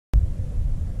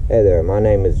Hey there, my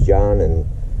name is John, and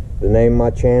the name of my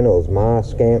channel is My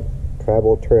Scamp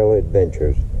Travel Trailer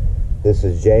Adventures. This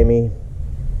is Jamie,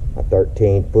 a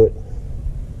 13-foot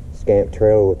Scamp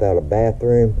trailer without a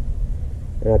bathroom,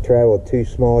 and I travel with two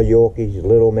small Yorkies,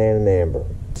 Little Man and Amber.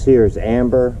 This here is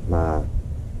Amber, my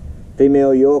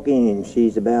female Yorkie, and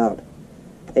she's about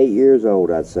 8 years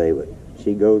old, I'd say, but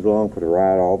she goes along for the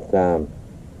ride all the time.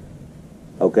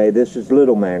 Okay, this is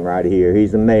Little Man right here.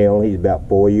 He's a male. He's about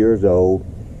 4 years old.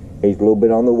 He's a little bit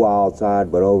on the wild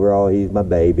side, but overall he's my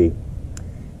baby.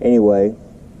 Anyway,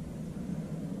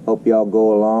 hope y'all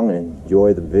go along and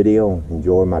enjoy the video,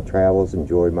 enjoy my travels,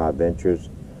 enjoy my adventures,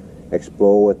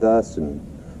 explore with us, and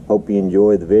hope you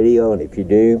enjoy the video. And if you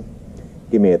do,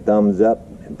 give me a thumbs up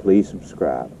and please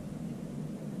subscribe.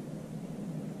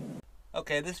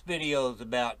 Okay, this video is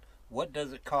about what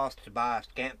does it cost to buy a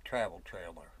Scamp travel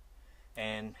trailer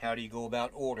and how do you go about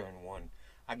ordering one.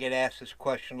 I get asked this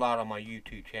question a lot on my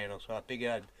YouTube channel, so I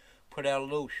figured I'd put out a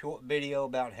little short video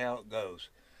about how it goes.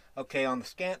 Okay, on the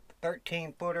Scamp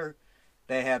 13-footer,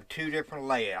 they have two different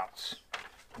layouts.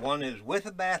 One is with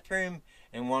a bathroom,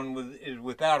 and one is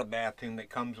without a bathroom that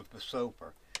comes with the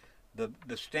sofa. The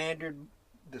standard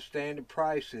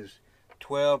price is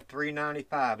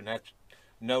 $12,395, and that's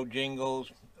no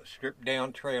jingles, stripped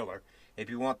down trailer. If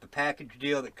you want the package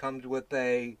deal that comes with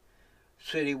a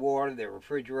city water, the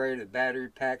refrigerator, the battery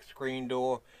pack, screen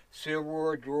door,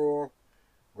 silverware drawer,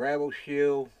 gravel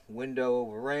shield, window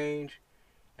over range,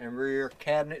 and rear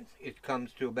cabinet, it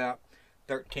comes to about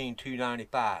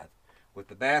 $13,295. With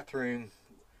the bathroom,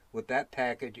 with that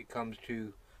package, it comes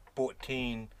to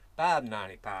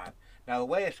 $14,595. Now the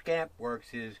way a Scamp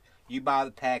works is you buy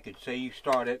the package. Say you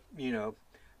start at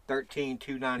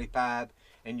 $13,295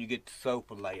 and you get the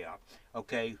sofa layout.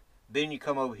 Okay. Then you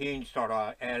come over here and you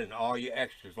start adding all your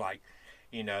extras, like,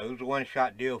 it was a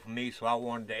one-shot deal for me, so I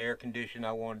wanted the air conditioner,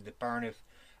 I wanted the furnace,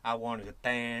 I wanted the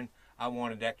fan, I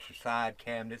wanted extra side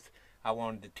cabinets, I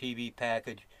wanted the TV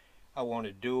package, I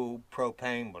wanted dual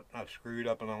propane, but I screwed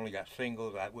up and only got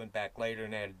singles. I went back later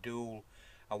and added dual.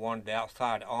 I wanted the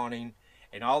outside awning,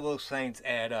 and all those things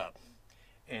add up.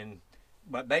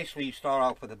 But basically you start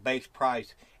off with a base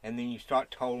price, and then you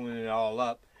start totaling it all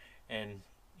up, and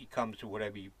it comes to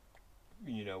whatever you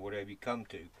come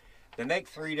to. They make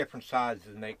three different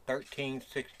sizes. They make 13,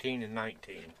 16, and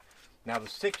 19. Now the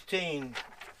 16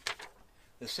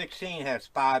 has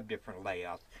 5 different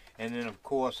layouts, and then of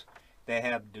course they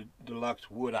have the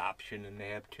deluxe wood option, and they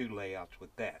have 2 layouts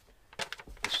with that.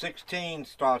 The 16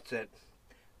 starts at,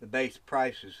 the base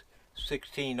price is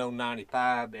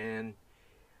 $16,095, and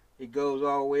it goes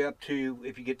all the way up to,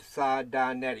 if you get the side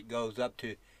dinette, it goes up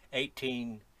to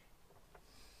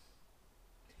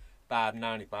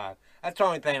 $18,595. That's the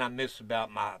only thing I miss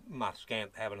about my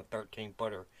Scamp having a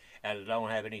 13-footer, as it don't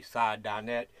have any side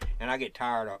dinette, and I get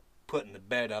tired of putting the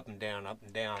bed up and down.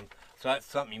 So that's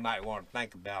something you might want to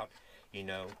think about,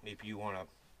 if you want to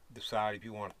decide if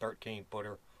you want a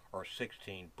 13-footer or a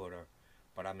 16-footer.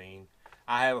 But I mean,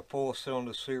 I have a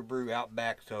 4-cylinder Subaru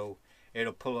Outback, so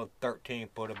it'll pull a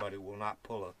 13-footer, but it will not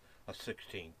pull a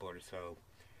 16-footer. So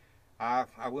I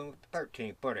went with the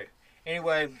 13-footer.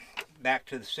 Anyway, back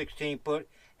to the 16-foot,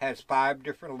 has 5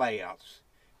 different layouts.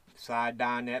 Side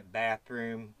dinette,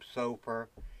 bathroom, sofa.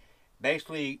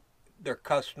 Basically, they're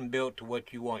custom built to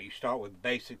what you want. You start with a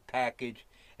basic package,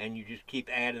 and you just keep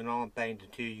adding on things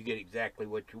until you get exactly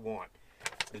what you want.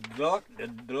 The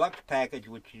deluxe package,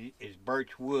 which is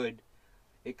birch wood,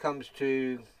 it comes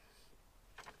to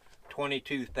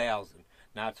 $22,000.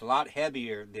 Now, it's a lot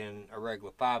heavier than a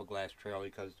regular fiberglass trailer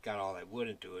because it's got all that wood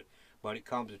into it. But it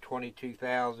comes to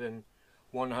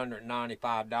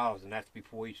 $22,195, and that's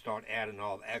before you start adding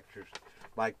all the extras.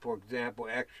 Like, for example,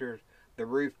 extras, the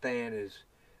roof fan is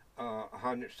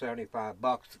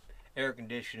 $175. Air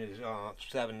conditioner is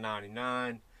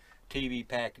 $799. TV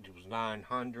package was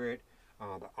 $900.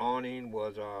 The awning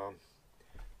was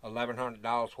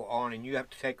 $1,100 for awning. You have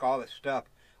to take all that stuff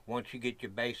once you get your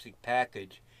basic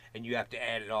package, and you have to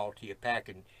add it all to your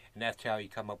package, and that's how you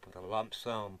come up with a lump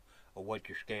sum of what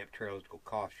your Scamp trailer is going to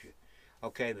cost you.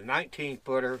 Okay, the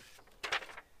 19-footer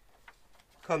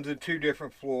comes in 2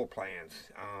 different floor plans,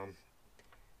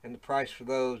 and the price for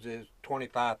those is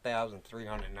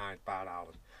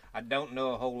 $25,395. I don't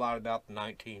know a whole lot about the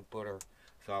 19-footer,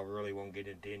 so I really won't get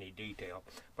into any detail.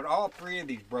 But all 3 of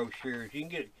these brochures, you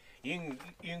can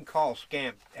call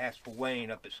Scamp, ask for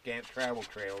Wayne up at Scamp Travel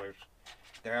Trailers.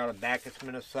 They're out of Bacchus,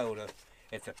 Minnesota.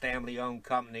 It's a family-owned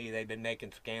company. They've been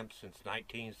making Scamps since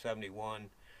 1971.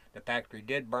 The factory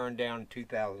did burn down in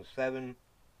 2007,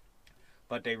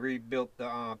 but they rebuilt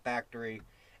the factory,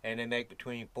 and they make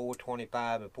between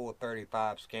 425 and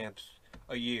 435 Scamps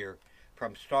a year.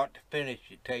 From start to finish,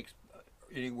 it takes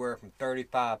anywhere from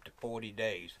 35 to 40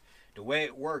 days. The way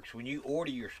it works, when you order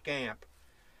your Scamp,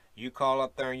 you call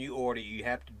up there and you order. You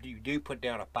do put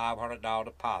down a $500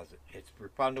 deposit. It's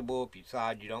refundable if you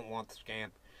decide you don't want the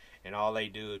Scamp, and all they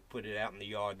do is put it out in the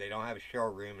yard. They don't have a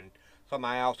showroom, and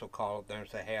somebody else will call up there and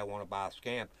say, "Hey, I want to buy a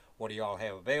Scamp. What do y'all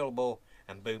have available?"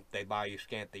 And boom, they buy you a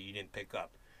Scamp that you didn't pick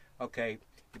up. Okay,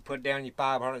 you put down your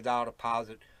 $500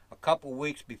 deposit. A couple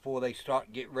weeks before they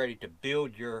start getting ready to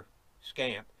build your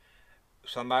Scamp,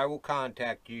 somebody will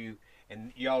contact you,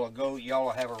 and y'all will go. Y'all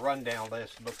will have a rundown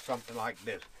list. It looks something like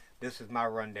this. This is my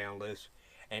rundown list,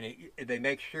 and they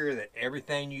make sure that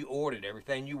everything you ordered,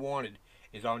 everything you wanted,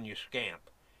 is on your Scamp.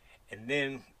 And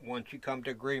then once you come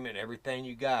to agreement, everything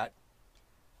you got,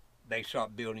 they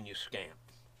start building your Scamp.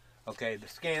 Okay, the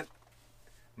Scamp,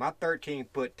 my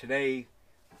 13-foot today,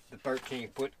 the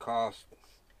 13-foot costs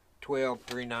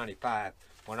 $12,395.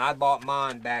 When I bought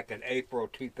mine back in April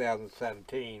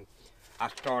 2017, I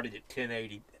started at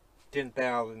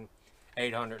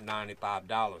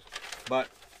 $10,895. But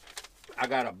I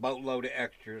got a boatload of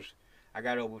extras. I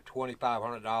got over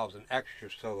 $2,500 in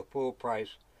extras, so the full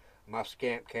price of my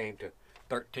Scamp came to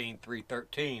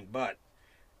 $13,313. But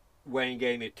Wayne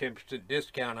gave me a 10%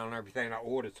 discount on everything I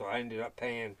ordered, so I ended up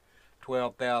paying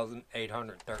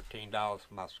 $12,813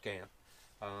 for my Scamp.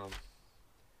 I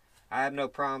have no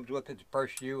problems with it. The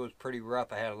first year was pretty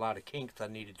rough. I had a lot of kinks I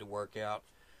needed to work out.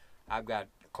 I've got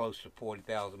close to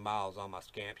 40,000 miles on my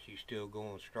Scamp. She's still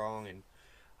going strong, and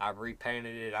I've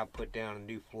repainted it. I put down a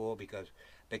new floor because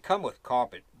they come with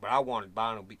carpet, but I wanted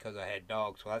vinyl because I had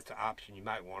dogs, so that's an option you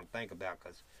might want to think about,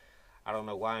 because I don't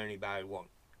know why anybody would want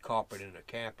carpet in a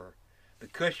camper. The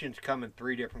cushions come in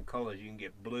 3 different colors. You can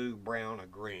get blue, brown, or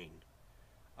green.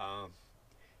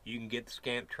 You can get the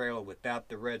Scamp trailer without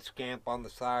the red Scamp on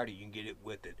the side, or you can get it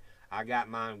with it. I got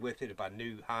mine with it. If I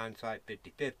knew hindsight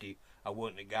 50-50, I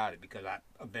wouldn't have got it, because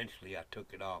eventually I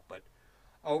took it off. But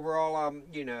overall, I'm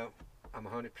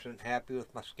 100% happy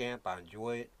with my Scamp. I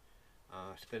enjoy it.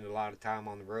 I spend a lot of time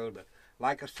on the road, but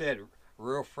like I said,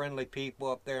 real friendly people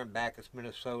up there in Bacchus,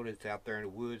 Minnesota. It's out there in the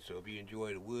woods, so if you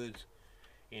enjoy the woods,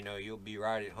 you'll be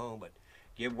right at home. But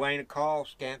give Wayne a call,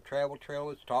 Scamp Travel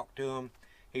Trailers. Talk to him.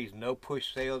 He's no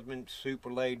push salesman, super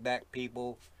laid back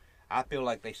people. I feel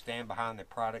like they stand behind the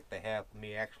product they have for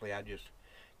me. Actually, I just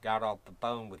got off the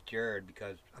phone with Jared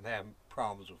because I'm having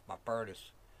problems with my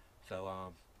furnace.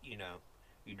 So, you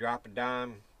drop a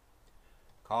dime,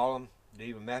 call them,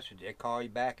 leave a message. They call you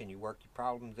back and you work your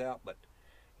problems out. But,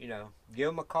 give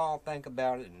them a call, think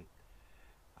about it, and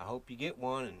I hope you get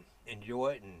one and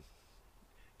enjoy it and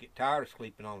get tired of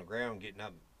sleeping on the ground, getting up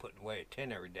and putting away a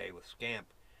tent every day with Scamp.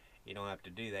 You don't have to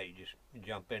do that. You just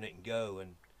jump in it and go,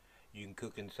 and you can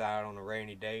cook inside on a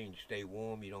rainy day and stay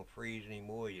warm. You don't freeze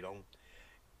anymore. You don't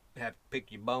have to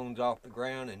pick your bones off the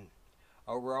ground, and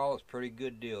overall it's a pretty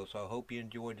good deal. So I hope you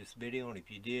enjoyed this video, and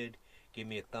if you did, give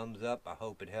me a thumbs up. I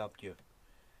hope it helped you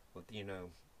with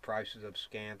prices of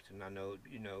Scamps, and I know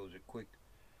it was a quick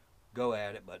go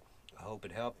at it, but I hope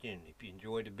it helped you. And if you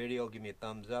enjoyed the video, give me a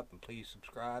thumbs up, and please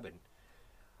subscribe, and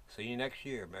see you next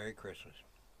year. Merry Christmas.